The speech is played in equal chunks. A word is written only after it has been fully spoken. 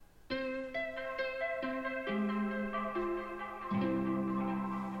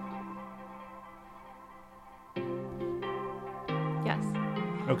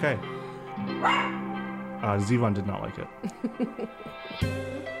Okay. Zevon did not like it.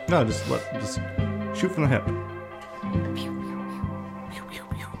 No, just shoot from the hip.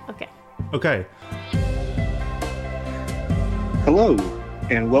 Okay. Okay. Hello,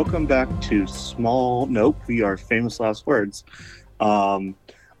 and welcome back to Small Nope. We are Famous Last Words.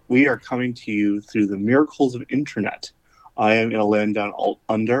 We are coming to you through the miracles of internet. I am in a land down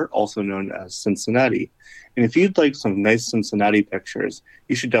under, also known as Cincinnati. And if you'd like some nice Cincinnati pictures,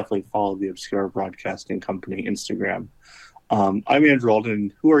 you should definitely follow the Obscure Broadcasting Company Instagram. I'm Andrew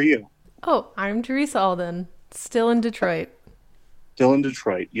Alden. Who are you? Oh, I'm Teresa Alden, still in Detroit. Still in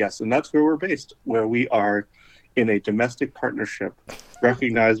Detroit, yes. And that's where we're based, where we are in a domestic partnership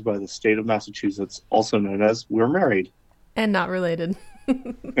recognized by the state of Massachusetts, also known as We're Married. And not related.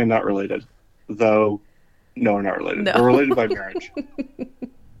 And not related. Though, no, we're not related. No. We're related by marriage.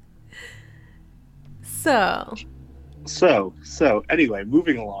 So, anyway,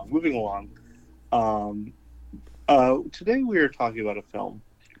 moving along. Today we are talking about a film.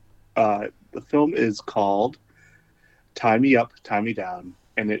 The film is called Tie Me Up, Tie Me Down,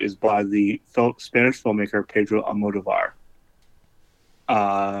 and it is by the Spanish filmmaker Pedro Almodóvar.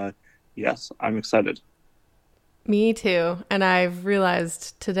 Yes, I'm excited. Me too. And I've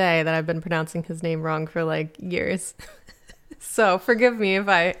realized today that I've been pronouncing his name wrong for like years. So forgive me if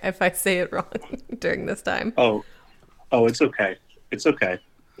I say it wrong during this time. Oh, it's okay. It's okay.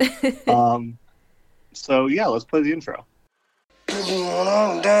 So yeah, let's play the intro.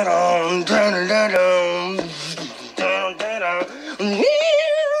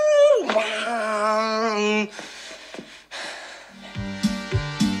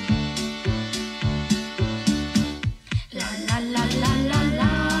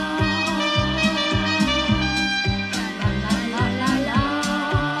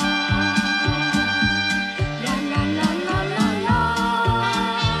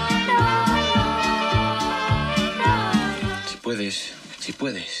 Si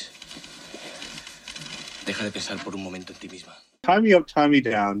puedes, deja de pensar por un momento en ti misma. Tie Me Up, Tie Me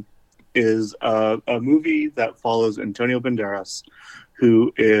Down is a movie that follows Antonio Banderas,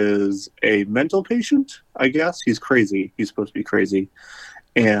 who is a mental patient, I guess. He's crazy. He's supposed to be crazy.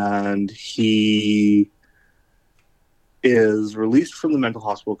 And he is released from the mental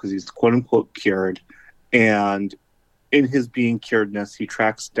hospital because he's quote-unquote cured. And in his being curedness, he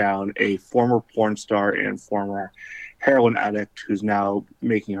tracks down a former porn star and former heroin addict who's now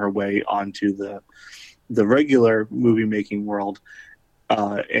making her way onto the regular movie-making world.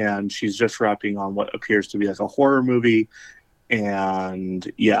 And she's just wrapping on what appears to be like a horror movie.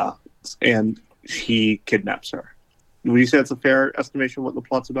 And yeah, and he kidnaps her. Would you say that's a fair estimation of what the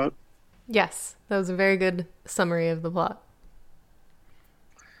plot's about? Yes, that was a very good summary of the plot.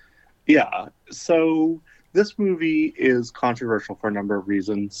 Yeah, so this movie is controversial for a number of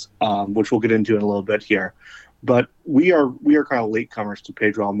reasons, which we'll get into in a little bit here. But we are kind of latecomers to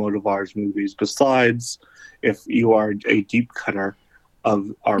Pedro Almodóvar's movies. Besides, if you are a deep cutter of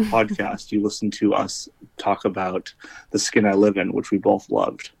our podcast, you listen to us talk about The Skin I Live In, which we both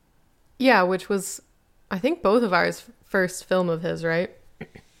loved. Yeah, which was, I think, both of ours first film of his, right?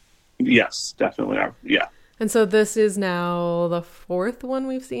 Yes, definitely are. Yeah. And so this is now the fourth one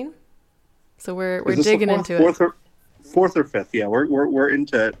we've seen. So we're digging into it. Fourth or fifth? Yeah, we're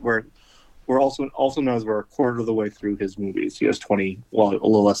into it. We're also known as we're a quarter of the way through his movies. He has a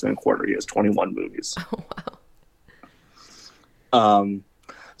little less than a quarter. He has 21 movies. Oh wow.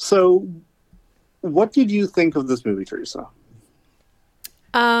 So what did you think of this movie, Teresa?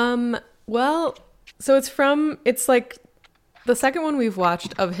 Well, so it's like the second one we've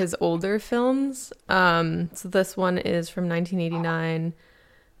watched of his older films. So this one is from 1989,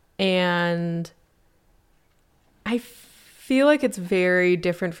 and I feel like it's very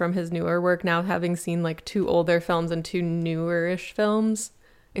different from his newer work now, having seen like two older films and two newer-ish films,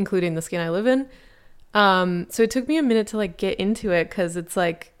 including The Skin I Live In. So it took me a minute to like get into it because it's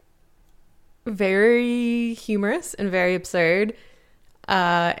like very humorous and very absurd.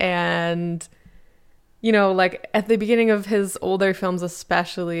 And you know, like at the beginning of his older films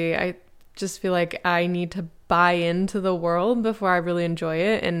especially, I just feel like I need to buy into the world before I really enjoy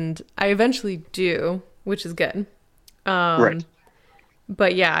it, and I eventually do, which is good. Right.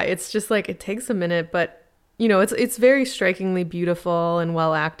 But yeah, it's just like it takes a minute, but you know, it's very strikingly beautiful and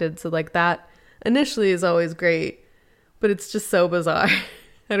well acted, so like that initially is always great, but it's just so bizarre.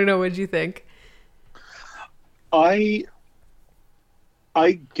 I don't know, what do you think? I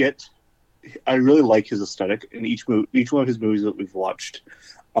really like his aesthetic in each one of his movies that we've watched.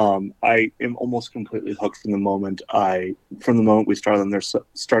 I am almost completely hooked from the moment we start them.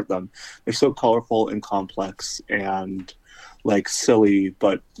 They're so colorful and complex, and like silly,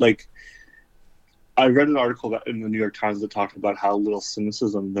 but like I read an article that in the New York Times that talked about how little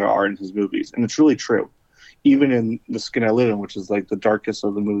cynicism there are in his movies, and it's really true. Even in The Skin I Live In, which is like the darkest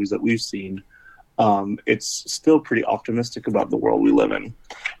of the movies that we've seen, it's still pretty optimistic about the world we live in.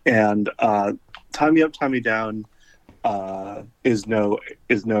 And Tie Me Up, Tie Me Down is no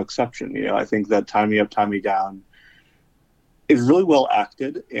exception. You know, I think that Tie Me Up, Tie Me Down is really well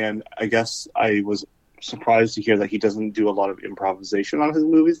acted, and I guess I was surprised to hear that he doesn't do a lot of improvisation on his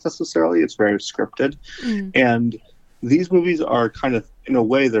movies necessarily. It's very scripted. And these movies are kind of, in a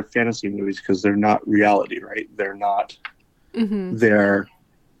way, they're fantasy movies because they're not reality, right? They're not, they're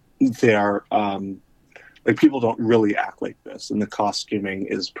like, people don't really act like this, and the costuming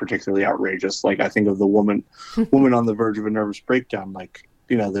is particularly outrageous. Like, I think of the woman on the verge of a nervous breakdown. Like,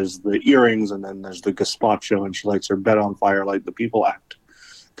 you know, there's the earrings, and then there's the gazpacho, and she lights her bed on fire. Like, the people act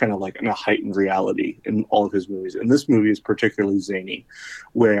kind of like in a heightened reality in all of his movies. And this movie is particularly zany,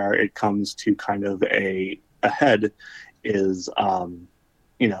 where it comes to kind of a head is,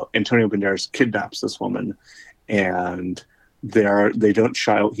 you know, Antonio Banderas kidnaps this woman, and he doesn't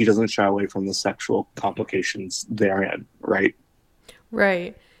shy away from the sexual complications therein, right?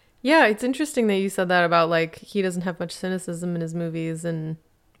 Right. Yeah, it's interesting that you said that about, like, he doesn't have much cynicism in his movies, and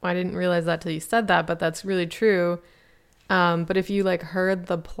I didn't realize that till you said that, but that's really true. But if you, like, heard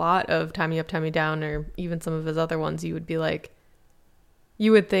the plot of Tie Me Up, Tie Me Down, or even some of his other ones, you would be like,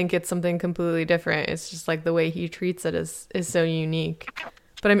 you would think it's something completely different. It's just, like, the way he treats it is so unique.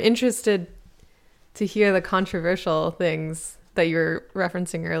 But I'm interested to hear the controversial things that you were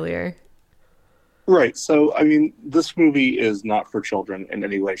referencing earlier. Right. So, I mean, this movie is not for children in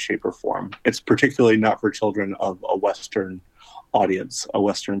any way, shape, or form. It's particularly not for children of a Western audience, a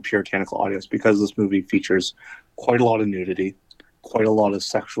Western puritanical audience, because this movie features quite a lot of nudity, quite a lot of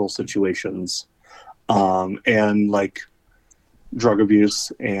sexual situations, and, like, drug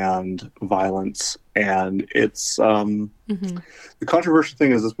abuse and violence. And it's the controversial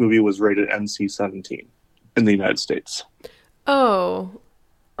thing is this movie was rated NC-17 in the United States. Oh,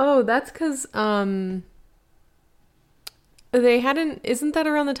 that's because they isn't that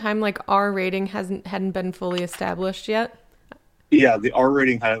around the time, like, R rating hadn't been fully established yet? Yeah, the R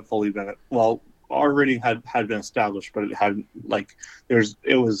rating hadn't fully been, well, R rating had been established, but it hadn't, like, it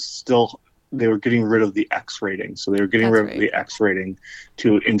was still, they were getting rid of the X rating. So they were getting rid of the X rating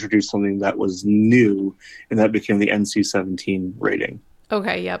to introduce something that was new, and that became the NC-17 rating.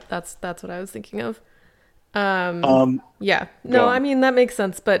 Okay, yep, that's what I was thinking of. Yeah. No, I mean, that makes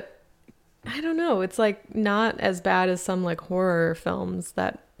sense, but I don't know. It's, like, not as bad as some, like, horror films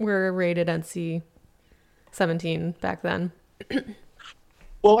that were rated NC-17 back then.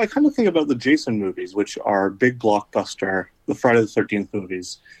 Well, I kind of think about the Jason movies, which are big blockbuster, the Friday the 13th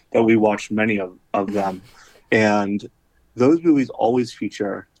movies, that we watched many of them. And those movies always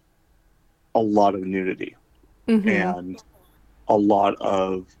feature a lot of nudity and a lot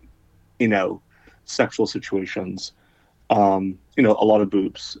of, you know, sexual situations, you know, a lot of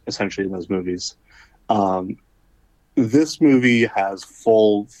boobs, essentially, in those movies. This movie has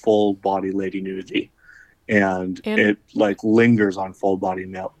full body lady nudity. And it, like, lingers on full body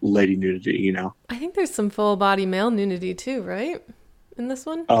lady nudity, you know? I think there's some full body male nudity too, right? In this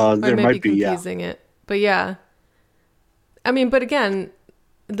one? There might be, confusing it. But yeah. I mean, but again,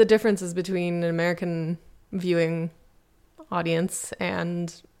 the differences between an American viewing audience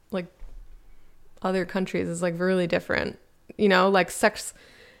and, like, other countries is, like, really different. You know, like, sex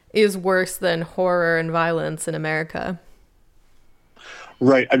is worse than horror and violence in America.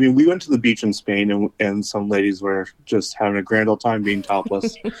 Right. I mean, we went to the beach in Spain, and some ladies were just having a grand old time being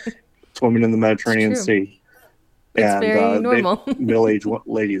topless, swimming in the Mediterranean Sea. It's very normal. Middle-aged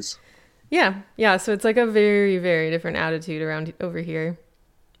ladies. Yeah. Yeah. So it's, like, a very, very different attitude around over here.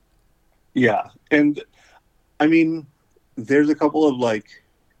 Yeah. And, I mean, there's a couple of, like,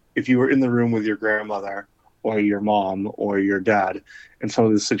 if you were in the room with your grandmother or your mom or your dad, and some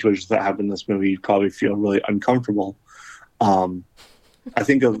of the situations that happen in this movie, you'd probably feel really uncomfortable. I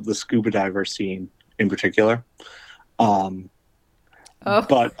think of the scuba diver scene in particular. But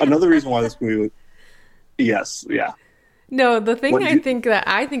another reason why this movie, yes, yeah. No, the thing I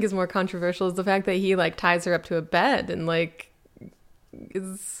think is more controversial is the fact that he, like, ties her up to a bed and, like,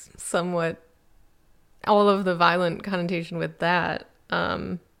 is somewhat all of the violent connotation with that.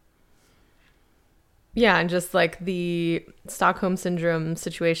 Yeah, and just, like, the Stockholm Syndrome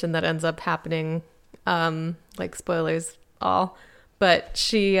situation that ends up happening, like, spoilers all. But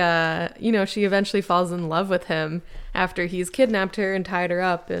she, you know, she eventually falls in love with him after he's kidnapped her and tied her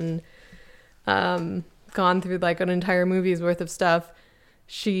up and gone through, like, an entire movie's worth of stuff.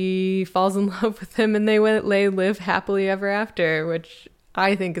 she falls in love with him and they live happily ever after, which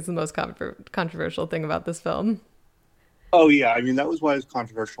I think is the most controversial thing about this film. Oh yeah, I mean that was why it's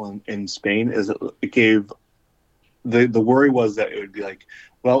controversial in Spain. Is it gave the worry was that it would be like,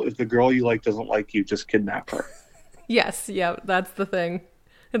 well, if the girl you like doesn't like you, just kidnap her. Yes, yeah, that's the thing.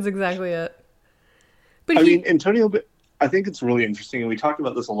 That's exactly it. But I mean, Antonio, I think it's really interesting, and we talked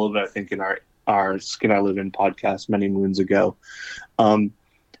about this a little bit, I think, in our Skin I Live In podcast many moons ago.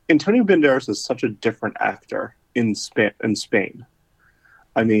 Antonio Banderas is such a different actor in Spain.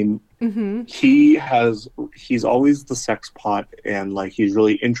 I mean, he's always the sex pot, and like he's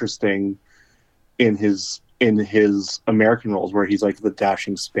really interesting in his American roles, where he's like the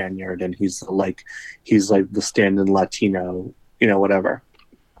dashing Spaniard, and he's like the stand-in Latino, whatever.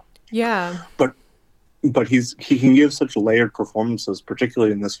 Yeah. But he can give such layered performances,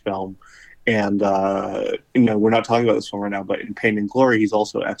 particularly in this film. And we're not talking about this film right now, but in Pain and Glory, he's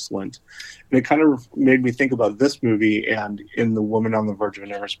also excellent. And it kind of made me think about this movie and in The Woman on the Verge of a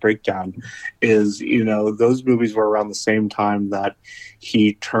Nervous Breakdown. Is those movies were around the same time that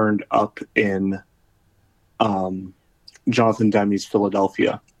he turned up in Jonathan Demme's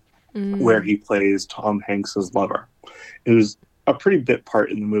Philadelphia, where he plays Tom Hanks's lover. It was a pretty bit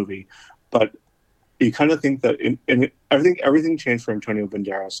part in the movie, but you kind of think that I think everything changed for Antonio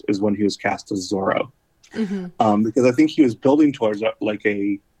Banderas is when he was cast as Zorro, because I think he was building towards like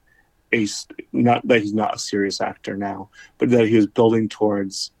a not that he's not a serious actor now, but that he was building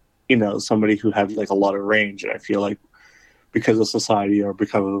towards somebody who had like a lot of range, and I feel like because of society or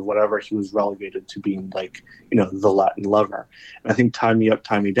because of whatever, he was relegated to being like, the Latin lover. And I think Tie Me Up,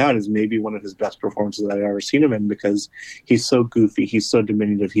 Tie Me Down is maybe one of his best performances that I've ever seen him in, because he's so goofy, he's so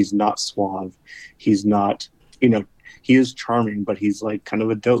diminutive, he's not suave, he's not, he is charming, but he's like kind of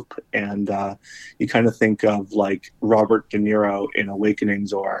a dope. And you kind of think of like Robert De Niro in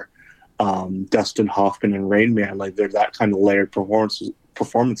Awakenings, or Dustin Hoffman in Rain Man. Like they're that kind of layered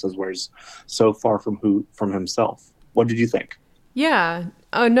performances where he's so far from himself. What did you think? Yeah.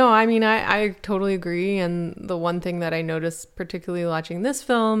 No, I mean, I totally agree. And the one thing that I noticed, particularly watching this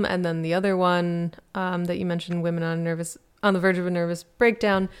film, and then the other one that you mentioned, Women on the Verge of a Nervous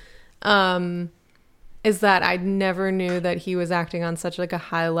Breakdown, is that I never knew that he was acting on such like a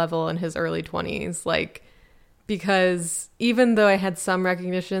high level in his early 20s. Like, because even though I had some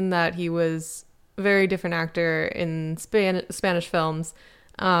recognition that he was a very different actor in Spanish films,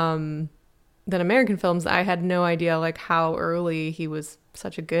 than American films, I had no idea like how early he was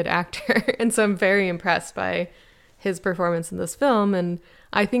such a good actor. And so I'm very impressed by his performance in this film. And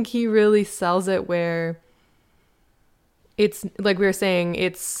I think he really sells it, where it's like we were saying,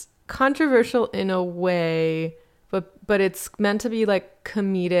 it's controversial in a way, but it's meant to be like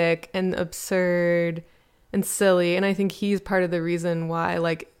comedic and absurd and silly. And I think he's part of the reason why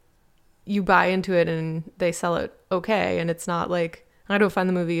like you buy into it and they sell it okay. And it's not like, I don't find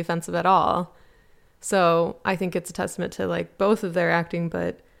the movie offensive at all. So I think it's a testament to like both of their acting,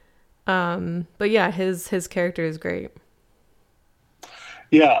 but yeah, his character is great.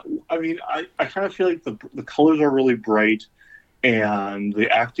 Yeah, I mean, I kind of feel like the colors are really bright, and the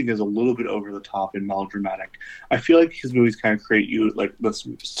acting is a little bit over the top and melodramatic. I feel like his movies kind of create you like this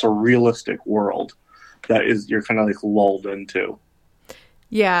surrealistic world that is you're kind of like lulled into.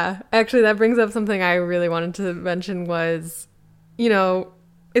 Yeah, actually, that brings up something I really wanted to mention was,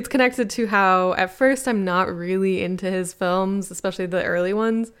 it's connected to how at first I'm not really into his films, especially the early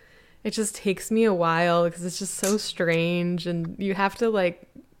ones. It just takes me a while because it's just so strange, and you have to like,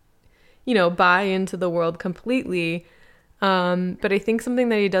 buy into the world completely. But I think something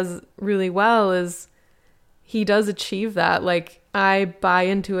that he does really well is he does achieve that. Like I buy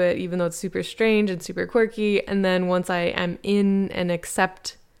into it even though it's super strange and super quirky. And then once I am in and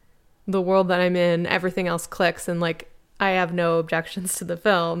accept the world that I'm in, everything else clicks, and like I have no objections to the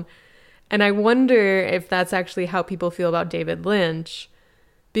film. And I wonder if that's actually how people feel about David Lynch,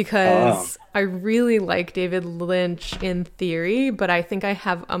 because I really like David Lynch in theory, but I think I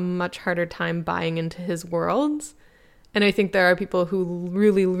have a much harder time buying into his worlds. And I think there are people who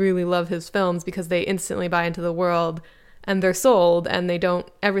really, really love his films because they instantly buy into the world and they're sold, and they don't,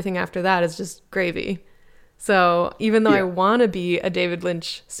 everything after that is just gravy. So even though I want to be a David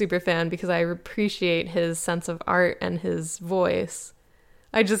Lynch super fan because I appreciate his sense of art and his voice,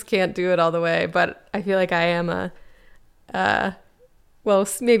 I just can't do it all the way. But I feel like I am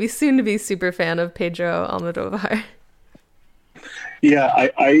maybe soon to be super fan of Pedro Almodovar. Yeah,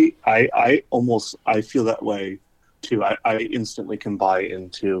 I feel that way too. I instantly can buy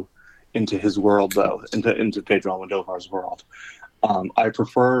into his world though, into Pedro Almodovar's world. I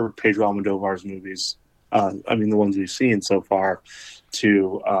prefer Pedro Almodovar's movies I mean, the ones we've seen so far,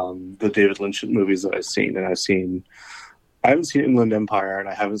 to the David Lynch movies that I've seen. And I haven't seen Inland Empire, and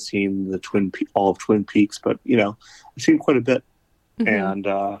I haven't seen the all of Twin Peaks, but I've seen quite a bit. And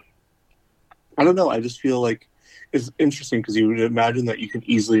I don't know. I just feel like it's interesting because you would imagine that you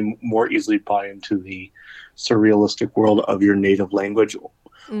can more easily buy into the surrealistic world of your native language,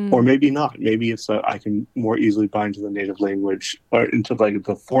 or maybe not. Maybe it's that I can more easily buy into the native language or into like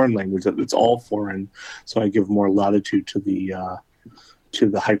the foreign language, that it's all foreign. So I give more latitude to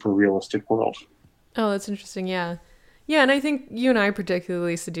the hyper realistic world. Oh, that's interesting. Yeah. Yeah, and I think you and I are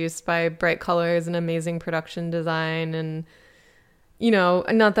particularly seduced by bright colors and amazing production design, and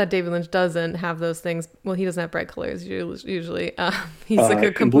not that David Lynch doesn't have those things. Well, he doesn't have bright colors usually. He's like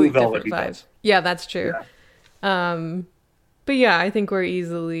a complete different vibe. Yeah, that's true. Yeah. But yeah, I think we're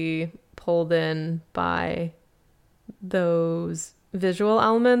easily pulled in by those visual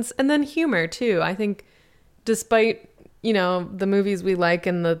elements, and then humor too. I think despite the movies we like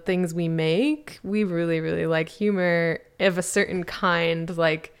and the things we make, we really, really like humor of a certain kind,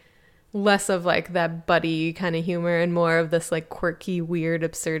 like less of like that buddy kind of humor and more of this like quirky, weird,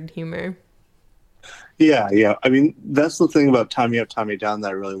 absurd humor. Yeah. I mean, that's the thing about Tie Me Up, Tie Me Down that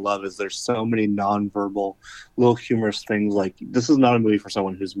I really love, is there's so many nonverbal, little humorous things. Like, this is not a movie for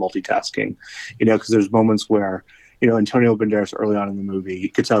someone who's multitasking, because there's moments where, Antonio Banderas early on in the movie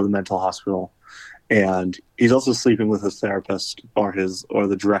gets out of the mental hospital, and he's also sleeping with his therapist or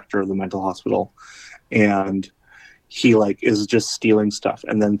the director of the mental hospital, and he like is just stealing stuff.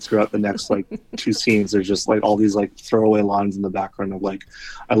 And then throughout the next like two scenes, there's just like all these like throwaway lines in the background of like,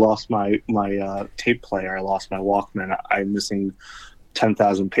 I lost my tape player, I lost my Walkman, I'm missing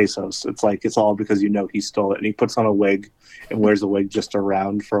 10,000 pesos. It's like, it's all because he stole it, and he puts on a wig and wears a wig just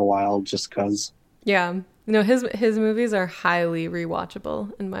around for a while just because. Yeah, his movies are highly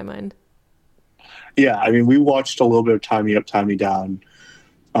rewatchable in my mind. Yeah, I mean, we watched a little bit of Tie Me Up, Tie Me Down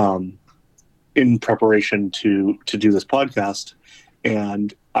in preparation to do this podcast,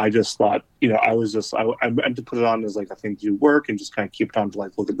 and I just thought, I meant to put it on as like a thing to do work and just kind of keep it on to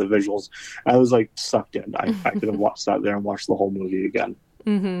like look at the visuals. I was like sucked in. I could have sat there and watched the whole movie again.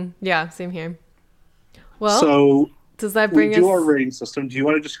 Yeah, same here. Well, so does that bring us... do our rating system? Do you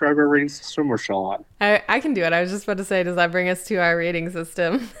want to describe our rating system, or shall I? I can do it. I was just about to say, does that bring us to our rating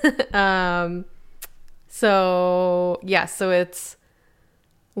system? So it's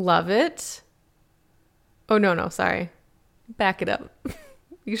love it. Oh, no, sorry. Back it up.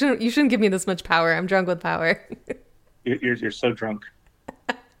 You shouldn't give me this much power. I'm drunk with power. You're so drunk.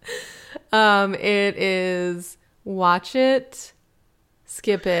 It is watch it,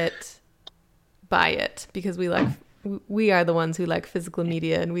 skip it, buy it, because we are the ones who like physical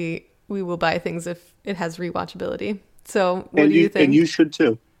media, and we will buy things if it has rewatchability. So what do you think? And you should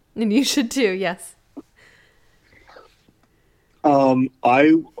too. And you should too, yes.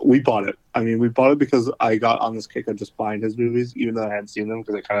 We bought it. I mean, we bought it because I got on this kick of just buying his movies, even though I hadn't seen them,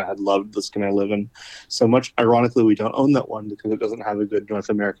 because I kind of had loved The Skin I Live In so much. Ironically, we don't own that one because it doesn't have a good North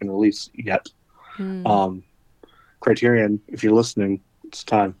American release yet. Criterion, if you're listening, it's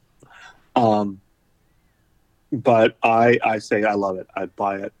time. But I say I love it. I'd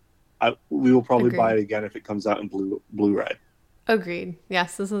buy it. We will probably buy it again if it comes out in Blu-ray. Agreed.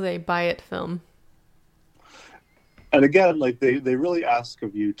 Yes, this is a buy it film. And again, like they really ask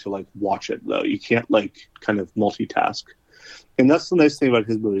of you to like watch it though. You can't like kind of multitask. And that's the nice thing about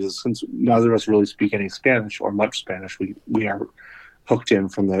his movies, is since neither of us really speak any Spanish or much Spanish, we are hooked in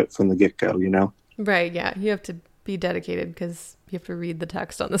from the get-go, Right, yeah. You have to be dedicated because you have to read the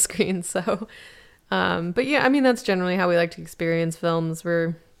text on the screen. So but yeah, I mean, that's generally how we like to experience films.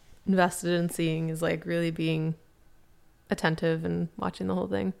 We're invested in seeing, is like really being attentive and watching the whole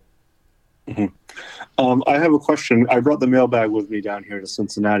thing. I have a question. I brought the mailbag with me down here to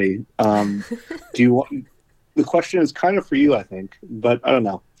Cincinnati. Do you want... The question is kind of for you, I think, but I don't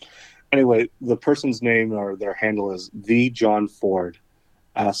know. Anyway, the person's name or their handle is The John Ford.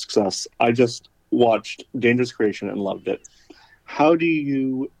 Asks us, I just watched Dangerous Creation and loved it. How do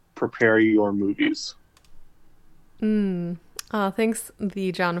you prepare your movies? Thanks,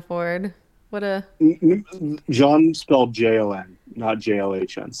 The John Ford. What a... John spelled Jon, not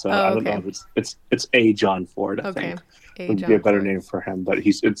John. So I don't know if it's a John Ford. I think would be a better name for him, but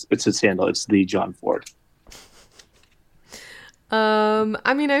it's his handle. It's The John Ford.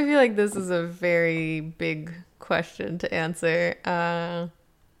 I mean, I feel like this is a very big question to answer.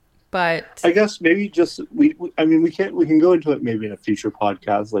 But I guess maybe just we can go into it maybe in a future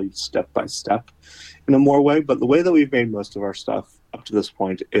podcast, like step by step, in a more way. But the way that we've made most of our stuff up to this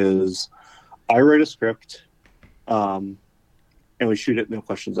point is, I write a script, and we shoot it, no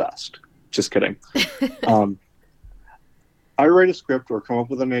questions asked. Just kidding. I write a script or come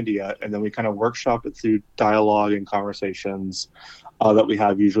up with an idea, and then we kind of workshop it through dialogue and conversations that we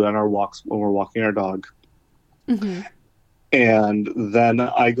have usually on our walks when we're walking our dog. Mm-hmm. And then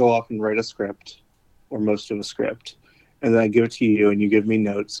I go off and write a script, or most of a script, and then I give it to you, and you give me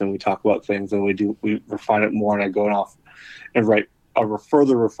notes, and we talk about things, and we refine it more, and I go off and write a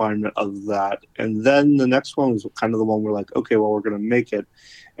further refinement of that. And then the next one is kind of the one we're like, okay, well, we're going to make it,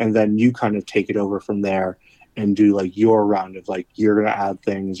 and then you kind of take it over from there and do like your round of like, you're going to add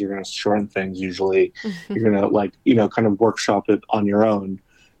things, you're going to shorten things usually, you're going to like, kind of workshop it on your own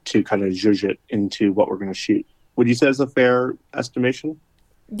to kind of zhuzh it into what we're going to shoot. Would you say it's a fair estimation?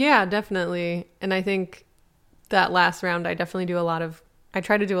 Yeah, definitely. And I think that last round, I definitely I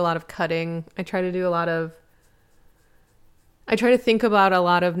try to do a lot of cutting. I try to think about a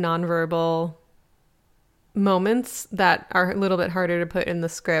lot of nonverbal moments that are a little bit harder to put in the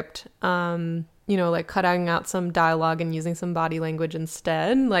script. Like cutting out some dialogue and using some body language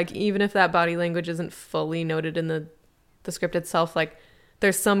instead. Like even if that body language isn't fully noted in the script itself, like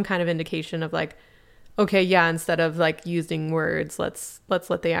there's some kind of indication of like, okay, yeah, instead of like using words, let's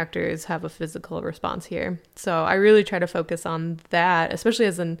let the actors have a physical response here. So I really try to focus on that,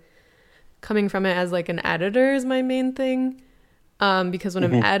 especially coming from it as like an editor is my main thing. Because when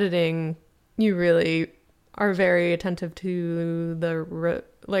I'm editing, you really are very attentive to the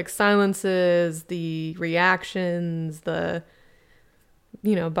silences, the reactions, the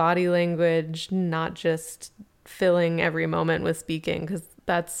body language, not just filling every moment with speaking, because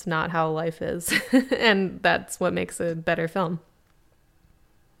that's not how life is. And that's what makes a better film.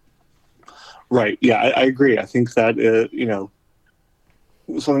 Right. Yeah, I agree. I think that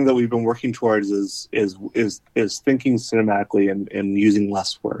something that we've been working towards is thinking cinematically and using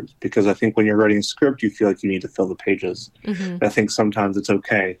less words, because I think when you're writing a script, you feel like you need to fill the pages. I think sometimes it's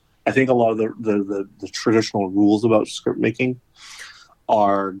okay. I think a lot of the traditional rules about script making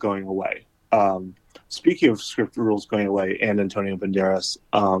are going away. Speaking of script rules going away and Antonio Banderas,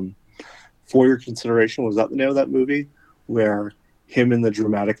 For Your Consideration, was that the name of that movie where him and the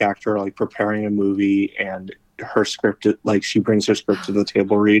dramatic actor are like preparing a movie, and her script, like she brings her script to the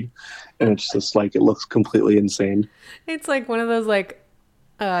table read, and it's just like, it looks completely insane. It's like one of those like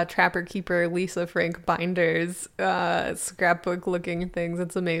Trapper Keeper Lisa Frank binders, scrapbook looking things.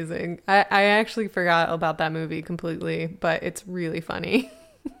 It's amazing. I actually forgot about that movie completely, but it's really funny.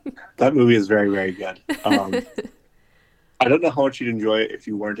 That movie is very, very good. I don't know how much you'd enjoy it if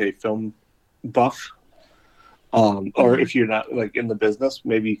you weren't a film buff, or if you're not like in the business.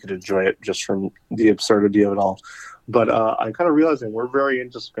 Maybe you could enjoy it just from the absurdity of it all. But I'm kind of realizing we're very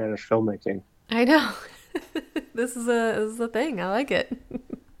into Spanish filmmaking. I know. This is a thing. I like it.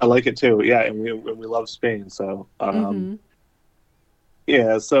 I like it too. Yeah, and we love Spain. So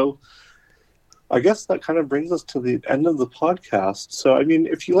yeah. So I guess that kind of brings us to the end of the podcast. So I mean,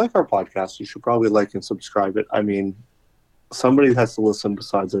 if you like our podcast, you should probably like and subscribe it. I mean, somebody has to listen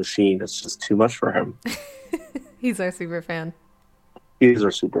besides Oisin. It's just too much for him. He's our super fan. He's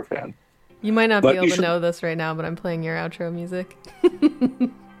our super fan. You might not be able to know this right now, but I'm playing your outro music.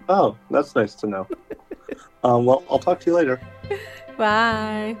 Oh, that's nice to know. Well, I'll talk to you later.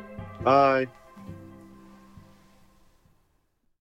 Bye. Bye.